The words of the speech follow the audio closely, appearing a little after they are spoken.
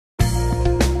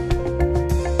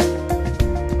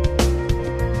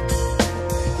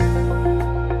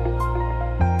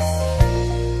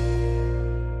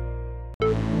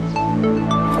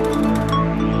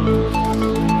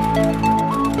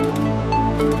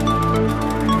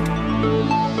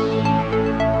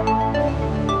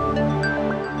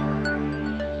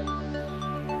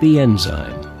The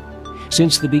enzyme.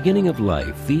 Since the beginning of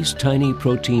life, these tiny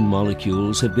protein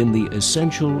molecules have been the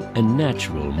essential and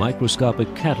natural microscopic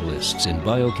catalysts in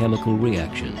biochemical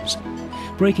reactions,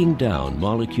 breaking down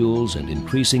molecules and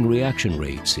increasing reaction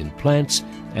rates in plants,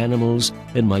 animals,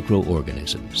 and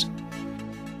microorganisms.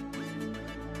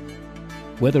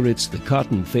 Whether it's the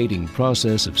cotton fading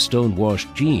process of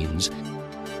stone-washed jeans,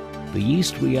 the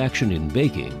yeast reaction in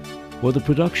baking, or the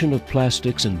production of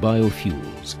plastics and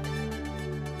biofuels,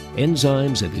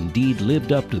 enzymes have indeed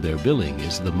lived up to their billing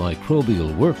as the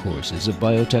microbial workhorses of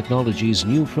biotechnology's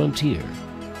new frontier.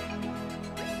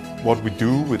 What we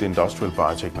do with industrial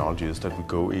biotechnology is that we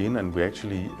go in and we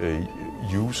actually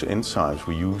use enzymes.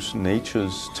 We use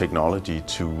nature's technology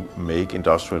to make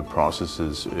industrial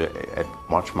processes at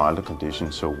much milder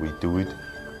conditions. So we do it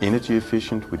energy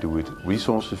efficient, we do it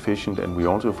resource efficient, and we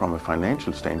also from a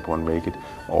financial standpoint make it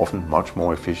often much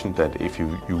more efficient than if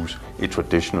you use a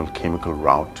traditional chemical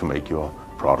route to make your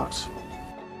products.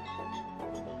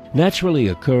 Naturally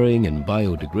occurring and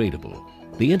biodegradable,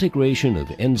 the integration of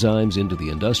enzymes into the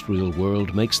industrial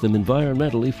world makes them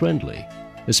environmentally friendly,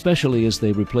 especially as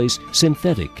they replace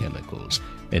synthetic chemicals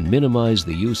and minimize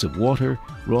the use of water,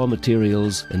 raw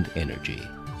materials, and energy.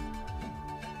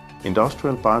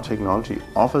 Industrial biotechnology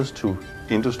offers to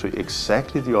industry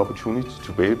exactly the opportunity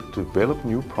to be able to develop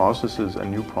new processes and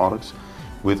new products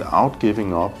without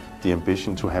giving up the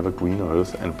ambition to have a greener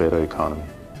earth and better economy.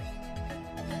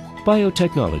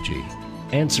 Biotechnology,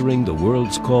 answering the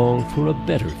world's call for a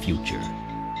better future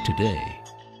today.